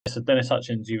So Dennis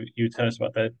Hutchins, you tell us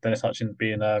about Dennis Hutchins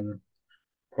being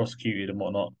prosecuted and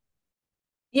whatnot.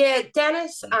 Yeah,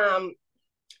 Dennis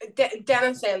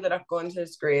ended up going to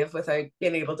his grave without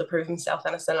being able to prove himself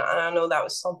innocent, and I know that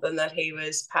was something that he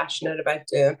was passionate about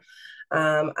doing.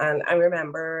 And I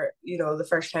remember, the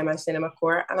first time I seen him at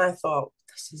court, and I thought,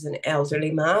 this is an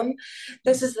elderly man.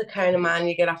 This is the kind of man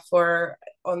you get up for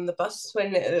on the bus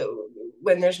when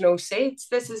there's no seats.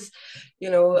 This is,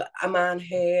 a man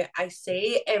who I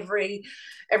see every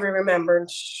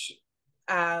remembrance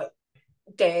uh,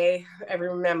 day, every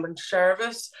remembrance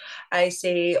service. I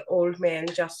see old men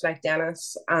just like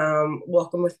Dennis,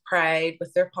 walking with pride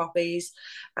with their puppies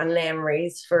and laying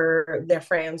wreaths for their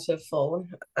friends who have fallen.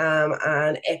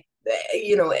 And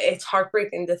it's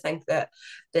heartbreaking to think that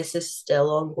this is still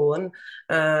ongoing.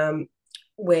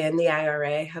 When the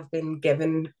IRA have been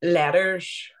given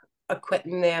letters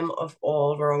acquitting them of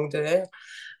all wrongdoing.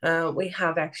 We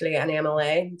have actually an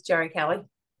MLA, Jerry Kelly,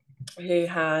 who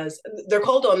has, they're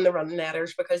called on the run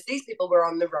letters because these people were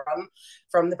on the run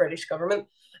from the British government.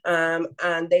 And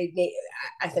they need,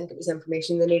 I think it was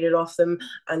information they needed off them,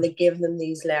 and they gave them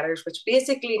these letters, which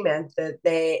basically meant that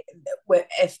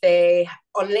if they,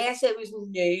 unless it was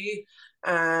new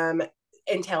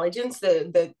intelligence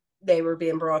that they were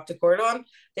being brought to court on,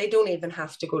 they don't even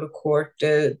have to go to court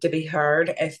to be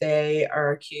heard if they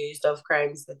are accused of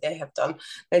crimes that they have done.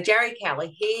 Now, Jerry Kelly,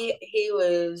 he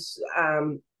was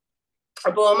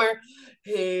a bomber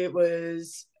who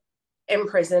was in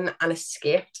prison and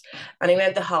escaped, and he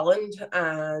went to Holland,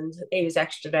 and he was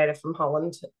extradited from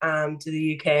Holland to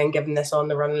the UK and given this on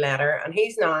the run letter, and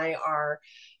he's now our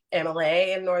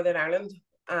MLA in Northern Ireland,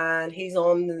 and he's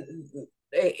on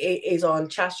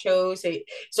chat shows, he's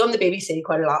on the BBC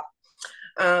quite a lot,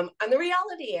 and the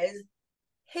reality is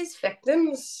his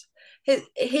victims,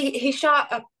 he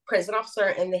shot a prison officer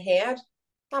in the head.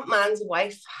 That man's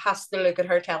wife has to look at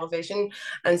her television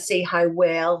and see how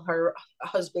well her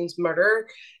husband's murder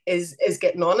is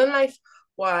getting on in life,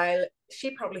 while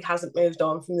she probably hasn't moved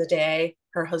on from the day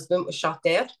her husband was shot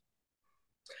dead.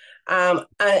 And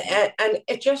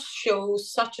it just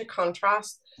shows such a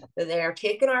contrast that they are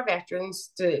taking our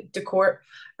veterans to court,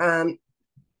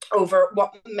 over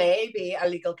what may be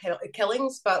illegal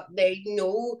killings, but they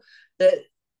know that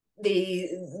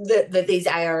these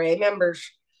IRA members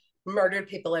murdered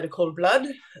people out of cold blood,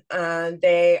 and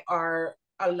they are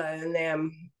allowing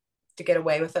them to get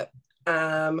away with it.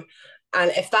 And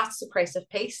if that's the price of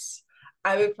peace,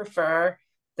 I would prefer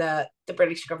that the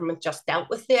British government just dealt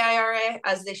with the IRA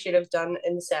as they should have done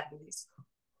in the 70s.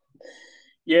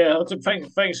 Yeah,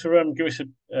 thanks for giving us a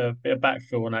bit of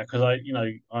backfill on that because I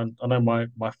know my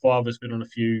father's been on a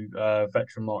few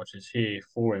veteran marches here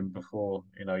for him before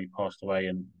he passed away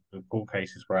and the court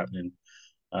cases were happening.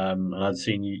 And I'd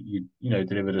seen you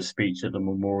delivered a speech at the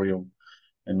memorial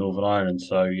in Northern Ireland.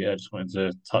 So yeah, I just wanted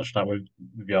to touch that with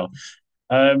you.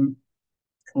 Um,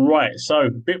 right, so a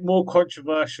bit more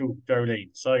controversial,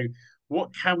 Jolene. So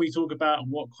what can we talk about and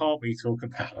what can't we talk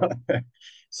about?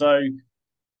 So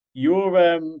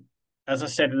you're as I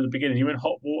said in the beginning, you're in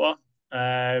hot water.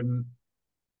 And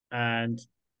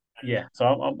yeah, so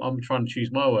I'm trying to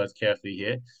choose my words carefully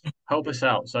here. Help us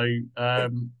out. So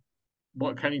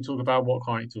what can you talk about? What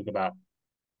can't you talk about?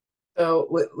 So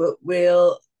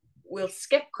we'll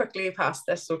skip quickly past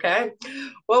this, okay?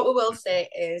 What we will say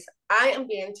is I am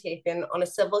being taken on a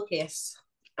civil case,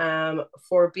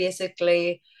 for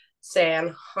basically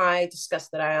saying how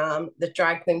disgusted I am that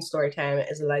drag queen story time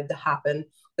is allowed to happen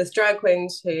with drag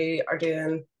queens who are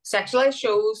doing sexualized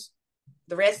shows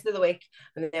the rest of the week,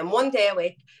 and then one day a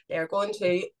week they are going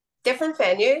to different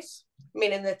venues,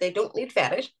 meaning that they don't need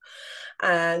fetish,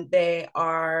 and they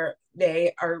are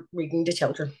reading to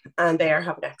children, and they are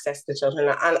having access to children.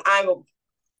 And I will,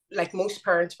 like most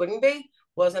parents wouldn't be,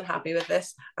 wasn't happy with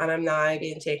this, and I'm now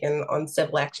being taken on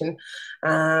civil action.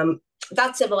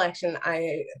 That civil action,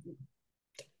 I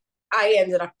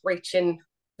ended up breaching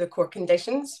the court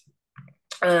conditions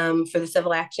for the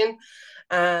civil action,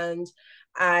 and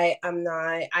I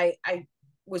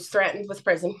was threatened with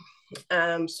prison.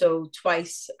 So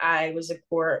twice I was at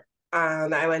court,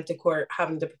 and I went to court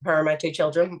having to prepare my two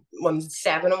children. One's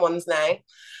 7 and one's 9,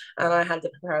 and I had to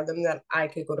prepare them that I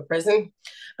could go to prison.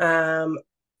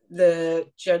 The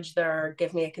judge there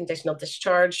gave me a conditional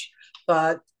discharge,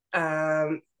 but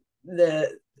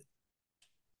the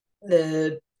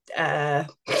the uh,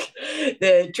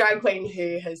 the drag queen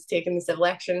who has taken the civil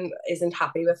action isn't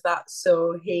happy with that,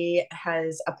 so he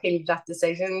has appealed that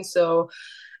decision. So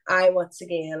I once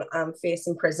again am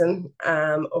facing prison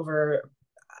over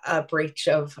a breach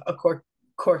of a court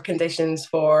conditions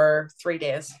for 3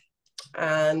 days.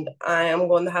 and I am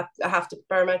going to have to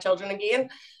prepare my children again.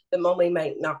 The mummy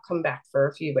might not come back for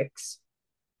a few weeks.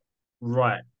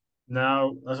 Right.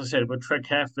 Now, as I said, but tread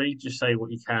carefully. Just say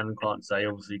what you can and can't say,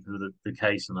 obviously, because of the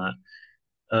case and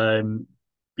that.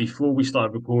 Before we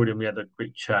started recording, we had a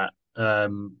quick chat,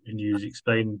 and you was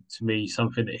explaining to me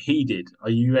something that he did. Are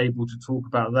you able to talk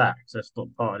about that? Because that's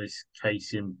not part of this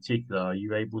case in particular. Are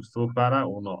you able to talk about that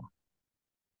or not?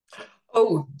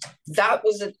 Oh, that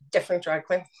was a different drag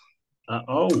queen. Oh,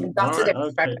 all That's a right,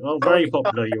 different drag okay. queen. Well, And we very can talk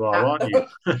popular you are, about aren't you?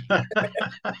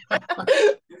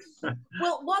 that.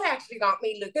 Well, what actually got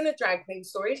me looking at drag queen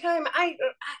story time, I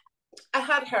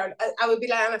had heard, I would be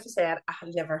lying if I said I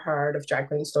had never heard of drag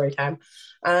queen story time.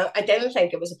 I didn't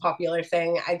think it was a popular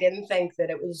thing. I didn't think that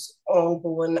it was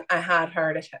ongoing. I had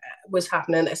heard it was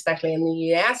happening, especially in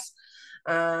the US.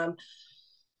 Um,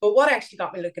 but what actually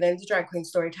got me looking into drag queen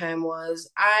story time was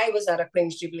I was at a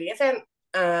Queen's Jubilee event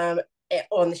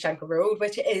on the Shankill Road,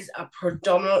 which is a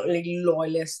predominantly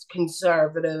loyalist,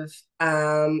 conservative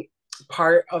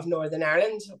part of Northern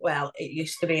Ireland. Well, it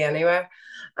used to be anyway.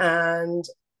 And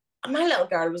my little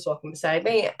girl was walking beside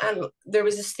me, and there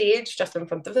was a stage just in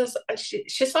front of us, and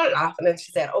she started laughing, and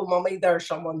she said, "Oh, mummy, there's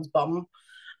someone's bum."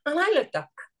 And I looked up,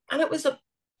 and it was a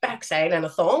backside and a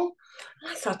thong.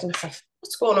 And I thought to myself,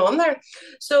 what's going on there?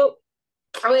 So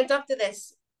I went up to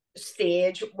this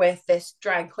stage with this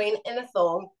drag queen in a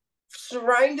thong,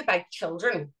 surrounded by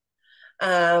children,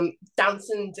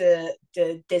 dancing to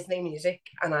Disney music.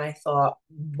 And I thought,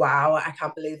 wow, I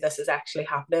can't believe this is actually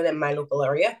happening in my local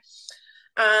area.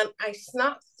 And I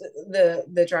snapped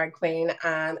the drag queen,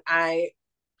 and I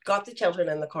got the children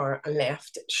in the car and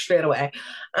left straight away.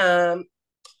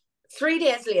 3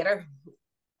 days later,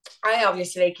 I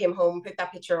obviously came home, put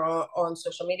that picture on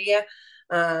social media,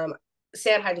 um,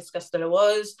 said how disgusted I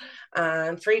was.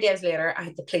 And 3 days later, I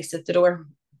had the police at the door,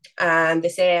 and they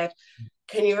said,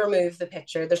 "Can you remove the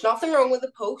picture? There's nothing wrong with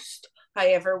the post.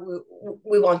 However,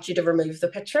 we want you to remove the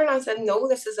picture." And I said, "No,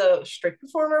 this is a street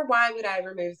performer. Why would I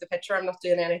remove the picture? I'm not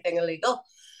doing anything illegal."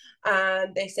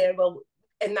 And they said, "Well,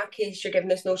 in that case, you're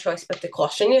giving us no choice but to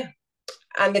caution you."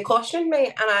 And they cautioned me,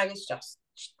 and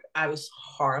I was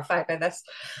horrified by this.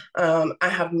 I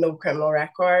have no criminal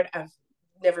record. I've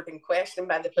never been questioned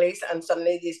by the police, and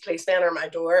suddenly these policemen are at my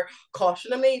door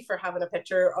cautioning me for having a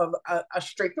picture of a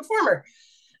street performer.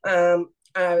 And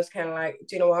I was kind of like,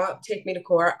 do you know what? Take me to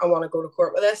court. I want to go to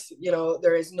court with this. You know,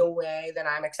 there is no way that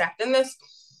I'm accepting this.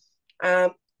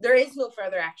 Um, there is no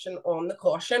further action on the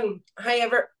caution.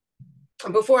 However,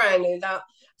 before I knew that,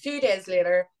 a few days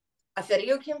later, a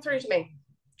video came through to me.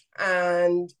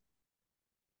 And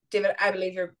David, I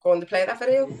believe you're going to play that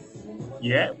video.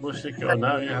 Yeah, we'll stick it on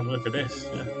now. Yeah, have a look at this.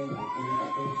 Yeah.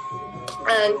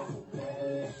 And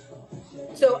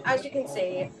so, as you can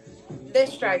see,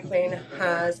 this drag queen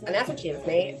has an effigy of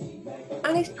me,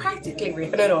 and he's practically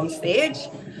raping it on stage.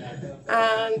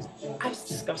 And I was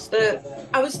disgusted.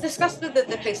 I was disgusted that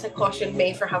the police had cautioned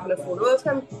me for having a photo of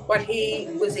him when he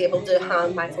was able to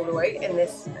hand my photo out in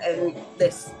this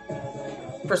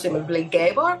presumably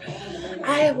gay bar.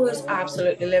 I was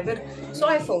absolutely livid. So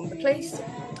I phoned the police,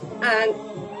 and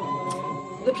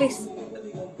the police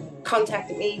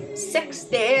contacted me 6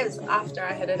 days after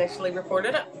I had initially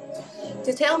reported it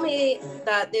to tell me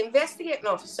that the investigating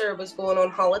officer was going on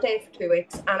holiday for 2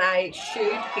 weeks, and I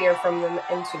should hear from them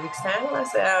in 2 weeks' time. And I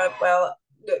said, well,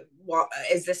 what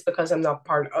is this, because I'm not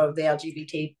part of the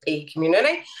LGBT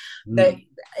community that Mm.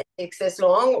 it takes this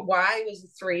long? Why was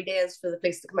it 3 days for the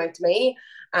police to come out to me?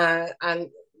 And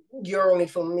you're only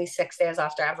phoning me 6 days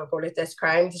after I've reported this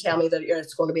crime to tell me that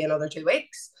it's going to be another 2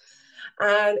 weeks.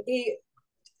 And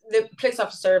the police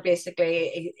officer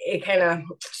basically he kind of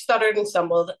stuttered and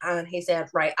stumbled, and he said,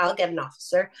 right, I'll get an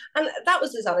officer. And that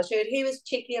was his attitude. He was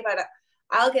cheeky about it.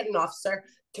 I'll get an officer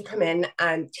to come in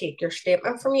and take your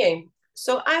statement from you.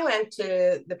 So I went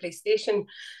to the police station.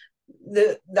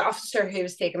 The officer who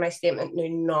was taking my statement knew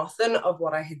nothing of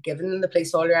what I had given the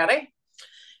police already.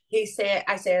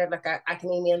 I said, look, I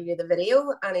can email you the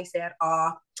video. And he said,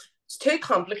 it's too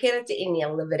complicated to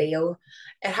email the video.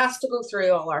 It has to go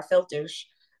through all our filters.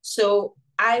 So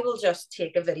I will just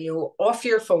take a video off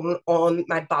your phone on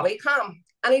my body cam.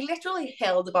 And he literally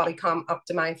held the body cam up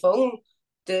to my phone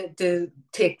to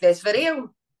take this video.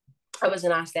 I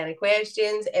wasn't asked any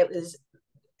questions. It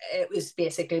was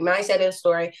basically my side of the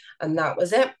story, and that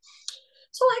was it.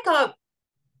 So I got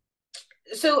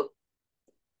so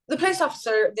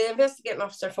the investigating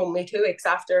officer phoned me 2 weeks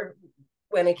after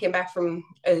when he came back from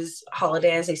his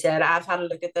holidays, he said, I've had a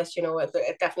look at this,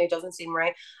 it definitely doesn't seem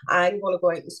right. I'm going to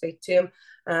go out and speak to him.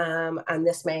 And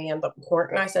this may end up in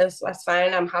court. And I says, that's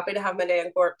fine. I'm happy to have my day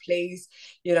in court. Please,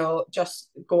 just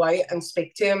go out and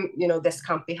speak to him. This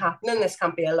can't be happening. This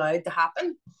can't be allowed to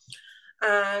happen.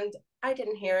 And I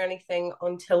didn't hear anything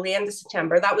until the end of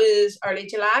September. That was early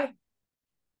July,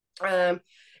 end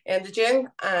of June.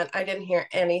 And I didn't hear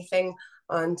anything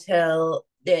until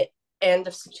the end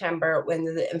of September when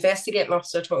the investigating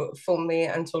officer phoned me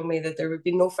and told me that there would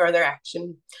be no further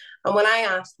action. And when I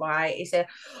asked why, he said,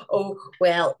 oh,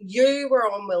 well, you were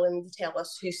unwilling to tell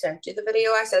us who sent you the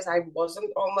video. I says, I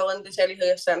wasn't unwilling to tell you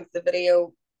who sent the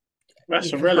video. That's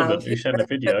You can irrelevant have who sent the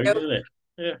video, video. isn't it?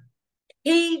 Yeah.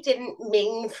 He didn't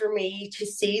mean for me to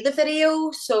see the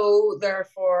video, so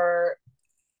therefore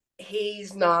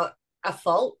he's not at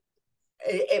fault.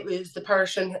 It was the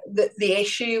person, the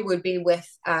issue would be with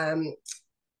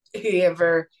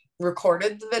whoever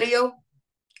recorded the video.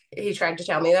 He tried to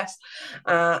tell me this.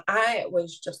 I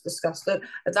was just disgusted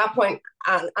at that point,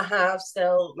 and I have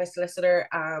still, my solicitor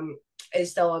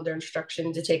is still under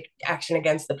instruction to take action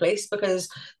against the police, because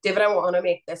David, I want to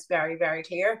make this very, very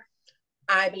clear.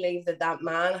 I believe that that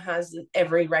man has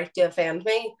every right to offend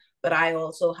me, but I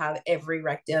also have every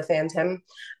right to offend him.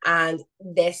 And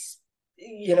this,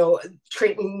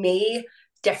 treating me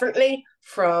differently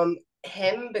from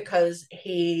him because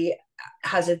he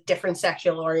has a different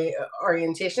sexual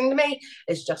orientation to me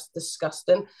is just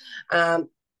disgusting.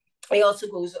 He also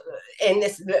goes in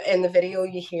the video,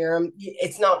 you hear him,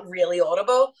 it's not really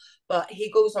audible, but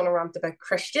he goes on a rant about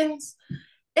Christians.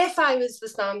 If I was to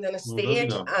stand on a Well, there we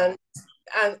stage go.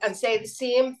 and say the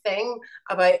same thing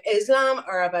about Islam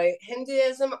or about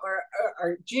Hinduism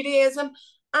or Judaism,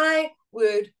 I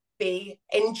would be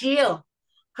in jail.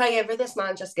 However, this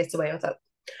man just gets away with it.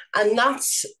 And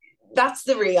that's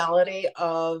the reality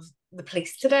of the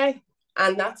police today.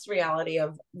 And that's the reality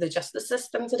of the justice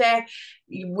system today.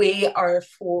 We are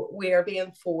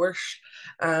being forced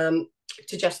to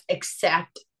just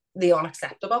accept the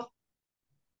unacceptable.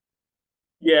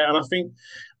 Yeah, and I think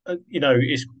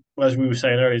it's, as we were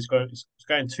saying earlier, it's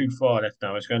going too far left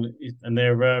now. And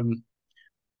they're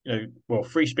well,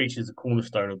 free speech is the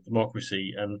cornerstone of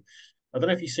democracy. And I don't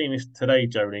know if you've seen this today,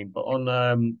 Jolene, but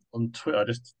on Twitter,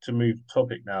 just to move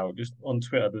topic now, just on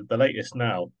Twitter, the latest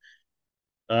now,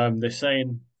 they're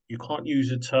saying you can't use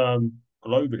the term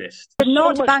globalist.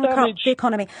 Not so bankrupt the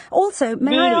economy. Also,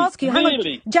 may I ask you, hang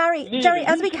on, Jerry,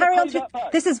 as we carry on through,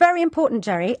 this is very important,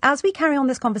 Jerry, as we carry on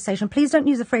this conversation, please don't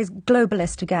use the phrase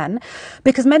globalist again,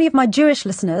 because many of my Jewish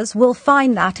listeners will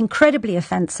find that incredibly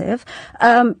offensive,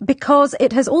 because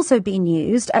it has also been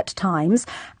used at times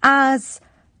as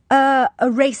a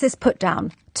racist put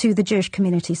down to the Jewish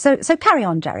community. So carry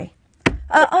on, Jerry.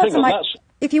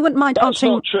 If you wouldn't mind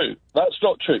answering. That's not true. That's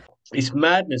not true. It's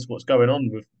madness what's going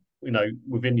on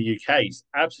within the UK. It's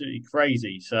absolutely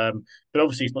crazy. So, but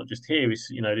obviously it's not just here.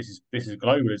 It's this is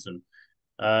globalism.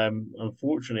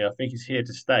 Unfortunately, I think it's here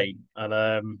to stay.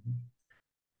 And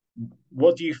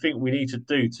what do you think we need to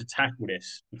do to tackle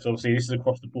this? Because obviously this is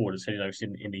across the board. It's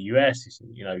in the US. It's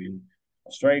in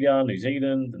Australia, New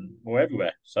Zealand, and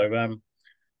everywhere. So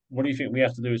what do you think we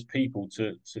have to do as people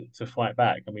to fight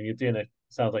back? I mean,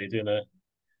 sounds like you're doing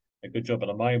a good job at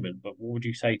the moment, but what would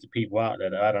you say to people out there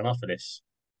that had enough of this?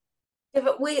 Yeah,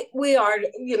 but we are,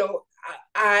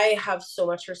 I have so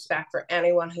much respect for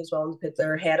anyone who's willing to put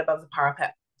their head above the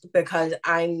parapet, because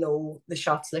I know the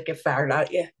shots that get fired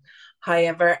at you.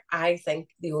 However, I think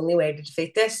the only way to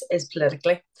defeat this is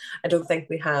politically. I don't think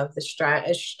we have the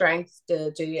strength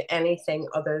to do anything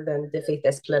other than defeat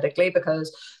this politically,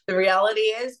 because the reality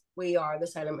is we are the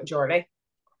silent majority.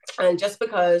 And just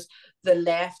because the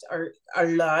left are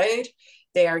loud,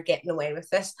 they are getting away with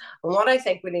this. And what I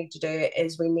think we need to do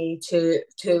is we need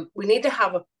to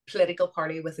have a political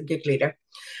party with a good leader.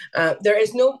 There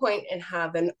is no point in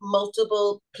having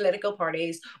multiple political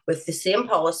parties with the same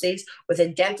policies, with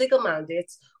identical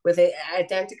mandates, with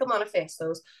identical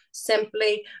manifestos,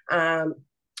 simply turn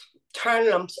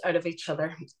lumps out of each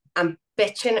other and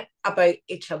bitching about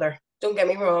each other. Don't get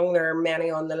me wrong, there are many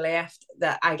on the left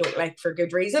that I don't like for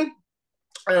good reason.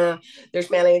 There's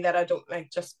many that I don't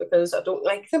like just because I don't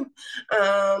like them.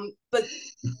 But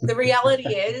the reality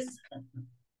is,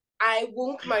 I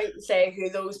won't come out and say who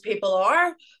those people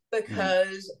are,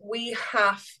 because we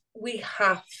have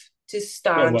to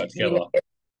stand united.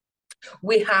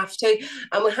 We have to,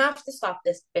 and we have to stop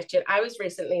this bitching. I was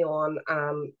recently on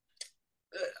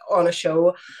a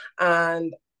show,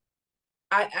 and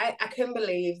I couldn't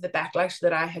believe the backlash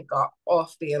that I had got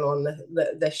off being on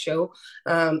this show.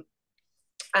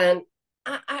 And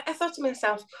I thought to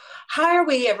myself, how are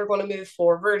we ever going to move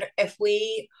forward if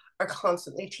we are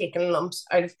constantly taking lumps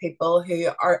out of people who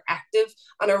are active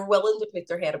and are willing to put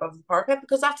their head above the parapet?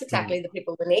 Because that's Mm, exactly the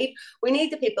people we need. We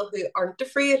need the people who aren't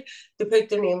afraid to put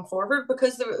their name forward,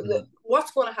 because mm,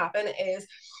 what's going to happen is,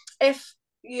 if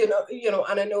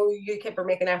and I know UKIP are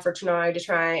making efforts now to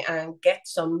try and get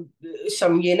some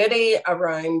unity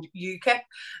around UKIP.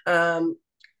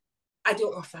 I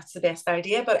don't know if that's the best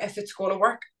idea, but if it's going to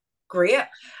work, great.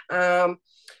 Um,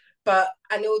 but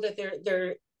I know that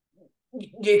they're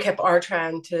UKIP are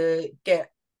trying to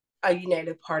get a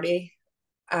united party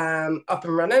up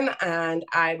and running, and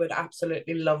I would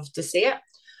absolutely love to see it.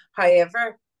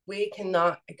 However, we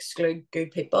cannot exclude good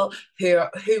people who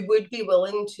would be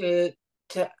willing to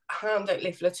hand out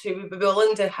leaflets, who would be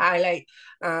willing to highlight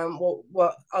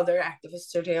what other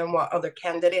activists are doing, what other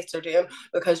candidates are doing,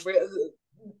 because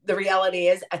the reality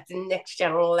is, at the next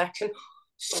general election,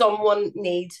 someone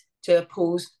needs to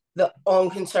oppose the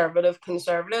unconservative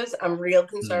conservatives, and real mm.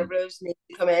 conservatives need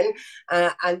to come in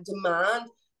and demand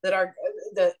that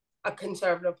a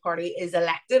conservative party is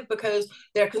elected, because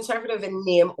they're conservative in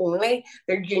name only,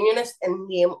 they're unionist in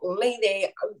name only.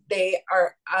 They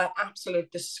are an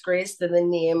absolute disgrace to the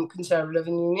name conservative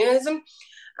and unionism.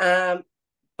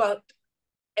 But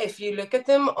if you look at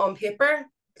them on paper,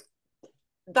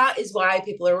 that is why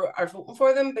people are voting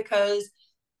for them, because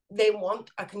they want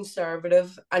a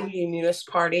conservative and unionist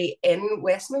party in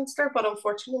Westminster, but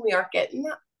unfortunately we aren't getting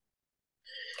that.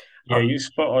 Yeah, you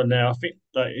spot on there. I think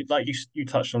like you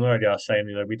touched on earlier, saying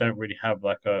we don't really have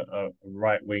like a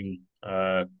right wing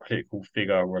political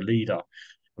figure or a leader.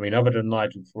 I mean, other than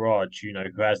Nigel Farage, who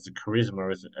has the charisma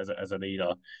as a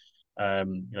leader.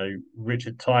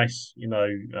 Richard Tice, he's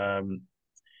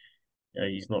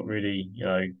not really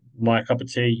my cup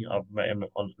of tea. I've met him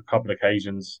on a couple of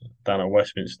occasions down at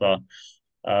Westminster.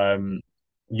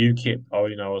 UKIP, I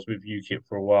was with UKIP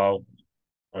for a while.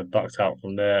 I ducked out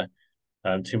from there.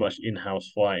 Too much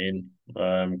in-house fighting,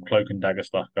 cloak and dagger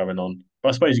stuff going on. But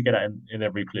I suppose you get that in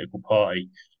every political party.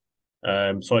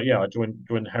 So yeah, I joined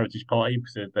the Heritage Party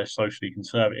because they're socially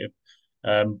conservative.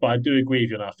 But I do agree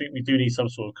with you, and I think we do need some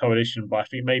sort of coalition. But I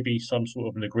think maybe some sort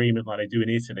of an agreement like they do in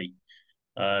Italy.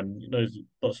 There's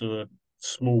lots of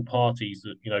small parties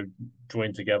that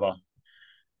join together.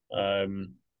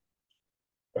 Um,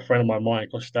 a friend of mine,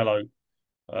 Mike Costello,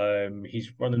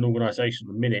 he's run an organisation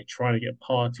at the minute trying to get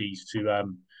parties to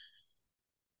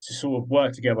sort of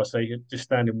work together. So you just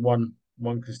stand in one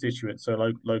constituent. So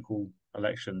local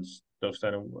elections, they'll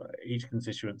stand in each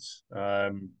constituents,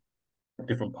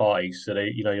 different parties. So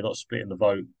you're not splitting the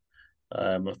vote.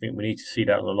 I think we need to see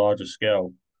that on a larger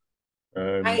scale.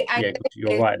 I Yeah, 'cause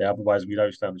you're right there. Otherwise, we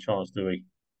don't stand a chance, do we?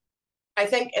 I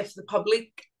think if the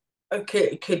public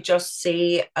could just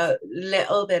see a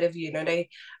little bit of unity,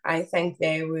 I think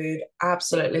they would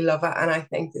absolutely love it. And I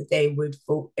think that they would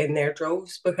vote in their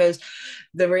droves, because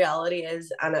the reality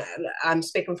is, and I'm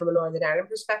speaking from a Northern Ireland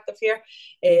perspective here,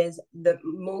 is that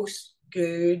most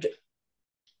good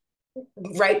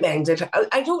right-minded,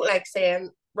 I don't like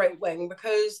saying right wing,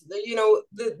 because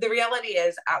the reality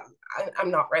is, I'm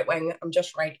not right wing, I'm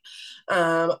just right.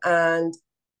 And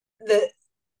the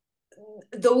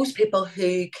those people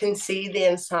who can see the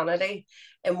insanity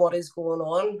in what is going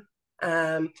on,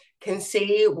 can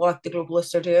see what the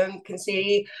globalists are doing, can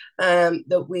see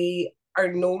that we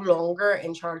are no longer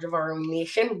in charge of our own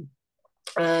nation,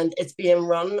 and it's being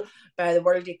run by the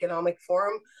World Economic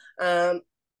Forum. And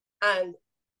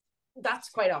that's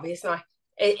quite obvious now.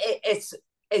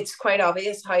 It's quite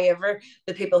obvious. However,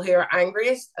 the people who are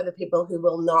angriest are the people who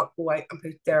will not go out and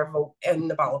put their vote in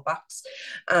the ballot box,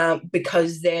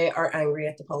 because they are angry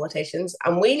at the politicians.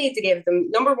 And we need to give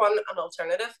them, number one, an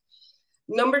alternative.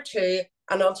 Number two,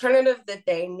 an alternative that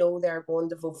they know they're going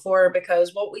to vote for.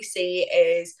 Because what we see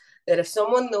is that if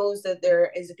someone knows that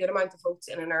there is a good amount of votes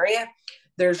in an area,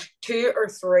 there's two or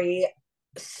three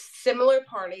similar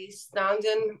parties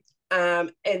standing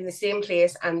in the same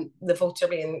place, and the votes are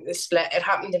being split. It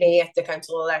happened to me at the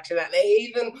council election, and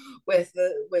even with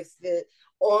the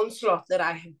onslaught that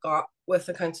I have got with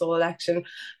the council election,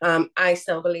 I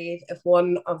still believe if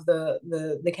one of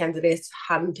the candidates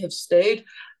hadn't have stood,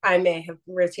 I may have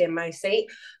retained my seat.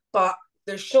 But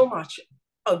there's so much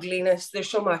ugliness, there's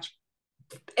so much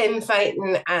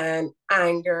infighting and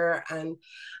anger, and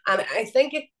I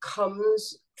think it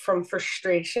comes from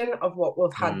frustration of what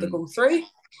we've had to Mm, go through.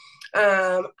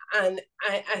 And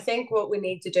I think what we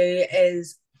need to do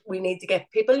is we need to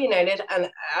get people united. And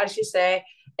as you say,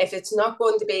 if it's not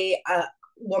going to be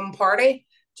one party,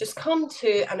 just come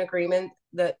to an agreement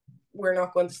that we're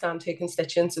not going to stand two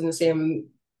constituents in the same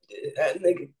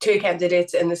two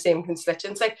candidates in the same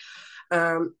constituency.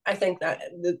 I think that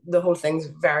the whole thing's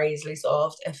very easily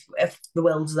solved if the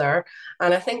will's there,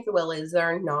 and I think the will is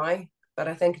there now, but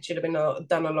I think it should have been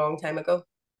done a long time ago.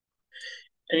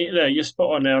 And, you're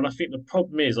spot on now, and I think the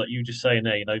problem is, like you were just saying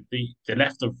there, the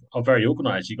left are very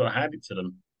organised. You've got to hand it to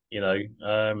them.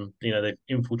 They've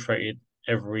infiltrated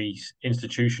every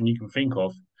institution you can think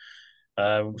of,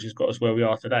 which has got us where we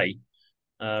are today.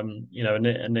 And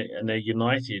they're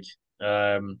united.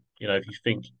 If you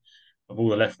think of all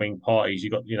the left wing parties,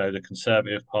 you've got the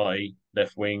Conservative Party,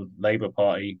 left wing, Labour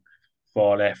Party,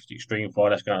 far left, extreme far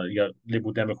left. You got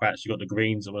Liberal Democrats, you've got the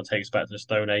Greens that want to take us back to the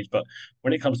Stone Age. But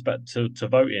when it comes back to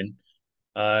voting,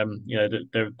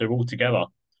 they're all together.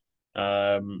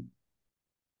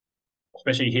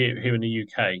 Especially here in the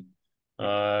UK.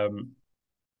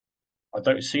 I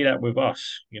don't see that with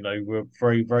us. We're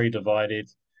very, very divided.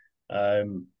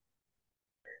 Too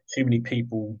many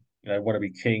people, want to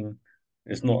be king.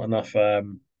 There's not enough.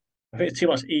 I think it's too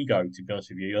much ego, to be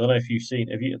honest with you. I don't know if you've seen.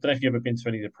 I don't know if you've ever been to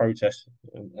any of the protests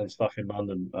and stuff in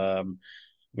London.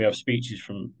 We have speeches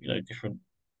from different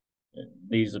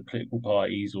leaders of political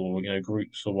parties or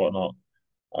groups or whatnot.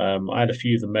 I had a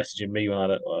few of them messaging me when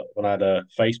I had a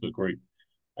Facebook group,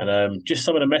 and just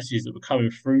some of the messages that were coming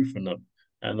through from them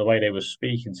and the way they were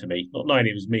speaking to me. Not knowing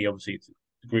it was me, obviously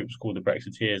the group was called the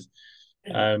Brexiteers.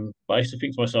 But I used to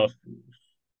think to myself,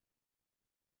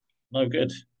 no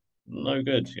good, no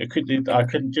good. I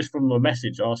couldn't just from a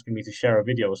message asking me to share a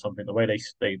video or something. The way they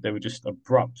were just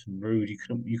abrupt and rude. You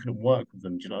couldn't work with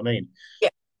them. Do you know what I mean? Yeah.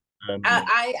 Um,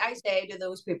 I say to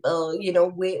those people,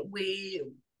 we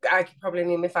I could probably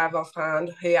name me five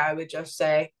offhand who I would just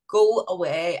say, go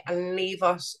away and leave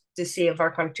us to save our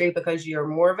country because you're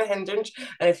more of a hindrance.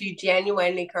 And if you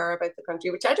genuinely care about the country,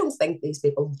 which I don't think these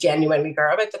people genuinely care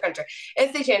about the country,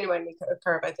 if they genuinely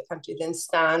care about the country, then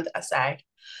stand aside.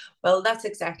 Well, that's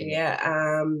exactly it.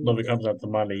 Love it comes down to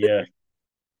money, yeah.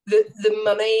 The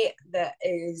money that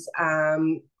is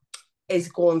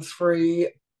going through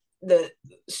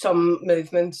some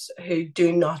movements who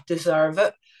do not deserve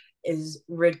it is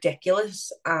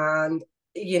ridiculous, and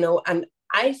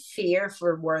I fear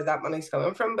for where that money's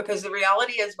coming from, because the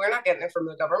reality is we're not getting it from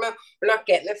the government, we're not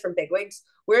getting it from bigwigs,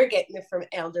 we're getting it from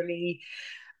elderly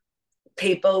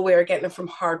people, we are getting it from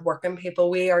hardworking people,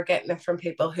 we are getting it from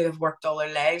people who have worked all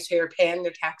their lives, who are paying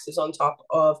their taxes on top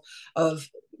of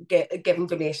giving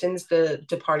donations to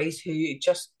parties who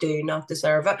just do not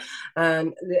deserve it.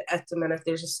 And at the minute,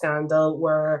 there's a scandal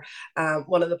where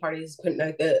one of the parties is putting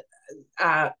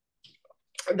out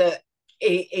the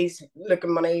he's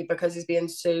looking money because he's being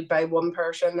sued by one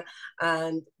person,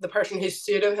 and the person who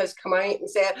sued him has come out and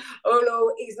said, oh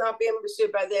no, he's not being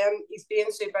sued by them, he's being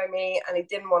sued by me, and he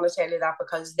didn't want to tell you that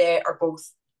because they are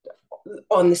both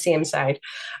on the same side.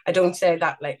 I don't say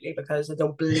that lightly because I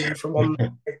don't believe for one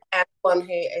anyone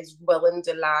who is willing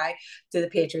to lie to the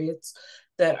patriots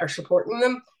that are supporting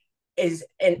them is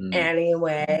in any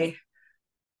way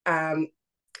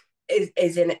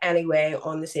is in any way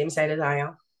on the same side as I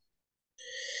am.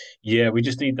 Yeah, we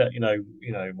just need that,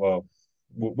 well,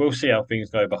 we'll see how things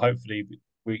go, but hopefully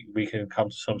we can come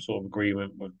to some sort of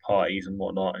agreement with parties and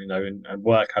whatnot, and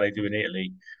work how they do in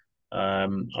Italy.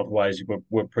 Otherwise,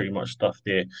 we're pretty much stuffed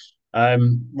here.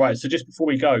 Right, so just before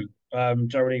we go,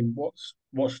 Jolene,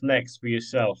 what's next for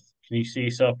yourself? Can you see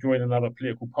yourself joining another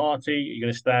political party? Are you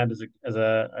going to stand as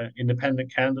a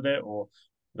independent candidate, or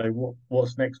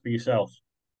what's next for yourself?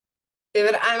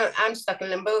 David, I'm stuck in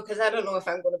limbo because I don't know if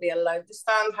I'm going to be allowed to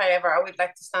stand. However, I would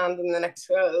like to stand in the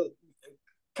next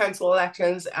council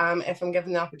elections if I'm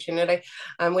given the opportunity.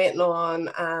 I'm waiting on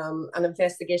an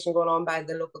investigation going on by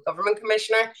the local government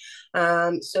commissioner,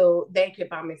 so they could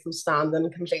ban me from standing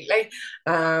completely,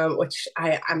 which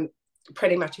I'm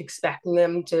pretty much expecting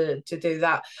them to do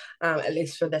that, at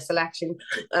least for this election,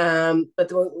 but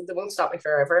they won't stop me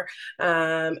forever,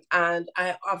 and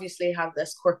I obviously have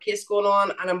this court case going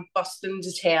on, and I'm busting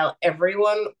to tell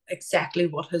everyone exactly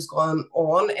what has gone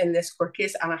on in this court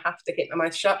case, and I have to keep my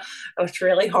mouth shut, and it's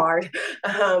really hard,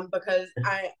 because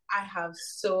I have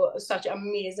such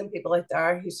amazing people out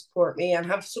there who support me and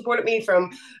have supported me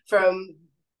from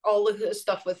all the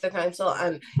stuff with the council,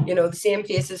 and the same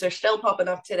faces are still popping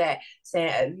up today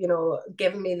saying,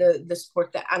 giving me the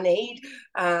support that I need,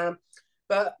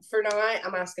 but for now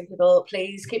I'm asking people,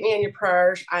 please keep me in your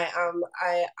prayers. I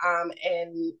am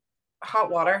in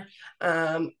hot water.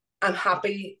 I'm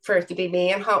happy for it to be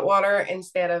me in hot water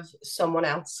instead of someone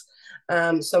else,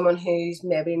 someone who's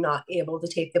maybe not able to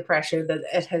take the pressure that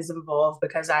it has involved,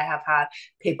 because I have had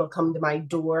people come to my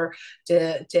door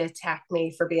to attack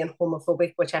me for being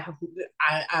homophobic, which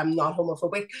I'm not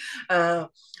homophobic.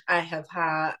 I have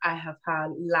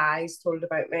had lies told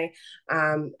about me.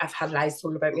 I've had lies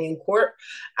told about me in court.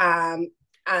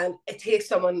 And it takes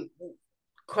someone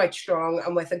quite strong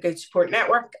and with a good support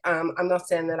network. I'm not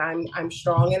saying that I'm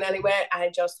strong in any way. I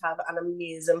just have an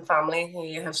amazing family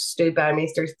who have stood by me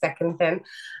through thick and thin.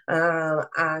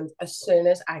 And as soon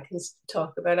as I can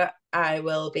talk about it, I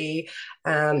will be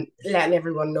letting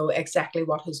everyone know exactly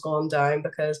what has gone down,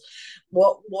 because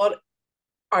what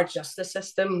our justice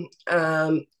system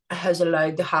has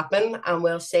allowed to happen, and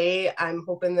we'll see. I'm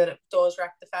hoping that it does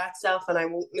rectify itself, and I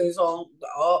won't lose all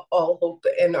hope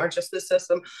in our justice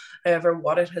system. However,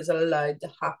 what it has allowed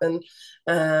to happen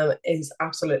is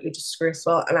absolutely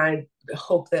disgraceful, and I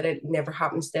hope that it never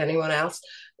happens to anyone else,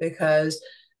 because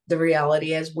the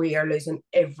reality is we are losing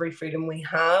every freedom we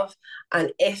have.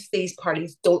 And if these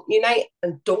parties don't unite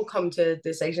and don't come to a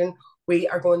decision, we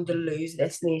are going to lose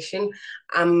this nation.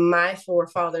 And my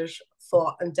forefathers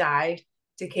fought and died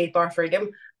to keep our freedom,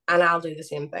 and I'll do the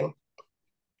same thing.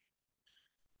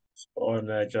 On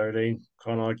there, Jolene.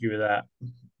 Can't argue with that.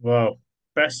 Well,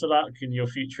 best of luck in your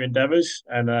future endeavours,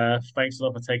 and thanks a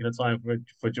lot for taking the time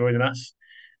for joining us.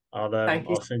 Thank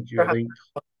you I'll send you for a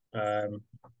link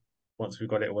once we've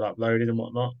got it all uploaded and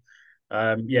whatnot.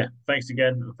 Yeah, thanks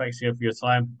again. Thanks again for your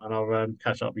time, and I'll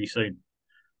catch up with you soon.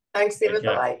 Thanks, David.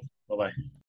 Bye. Bye bye.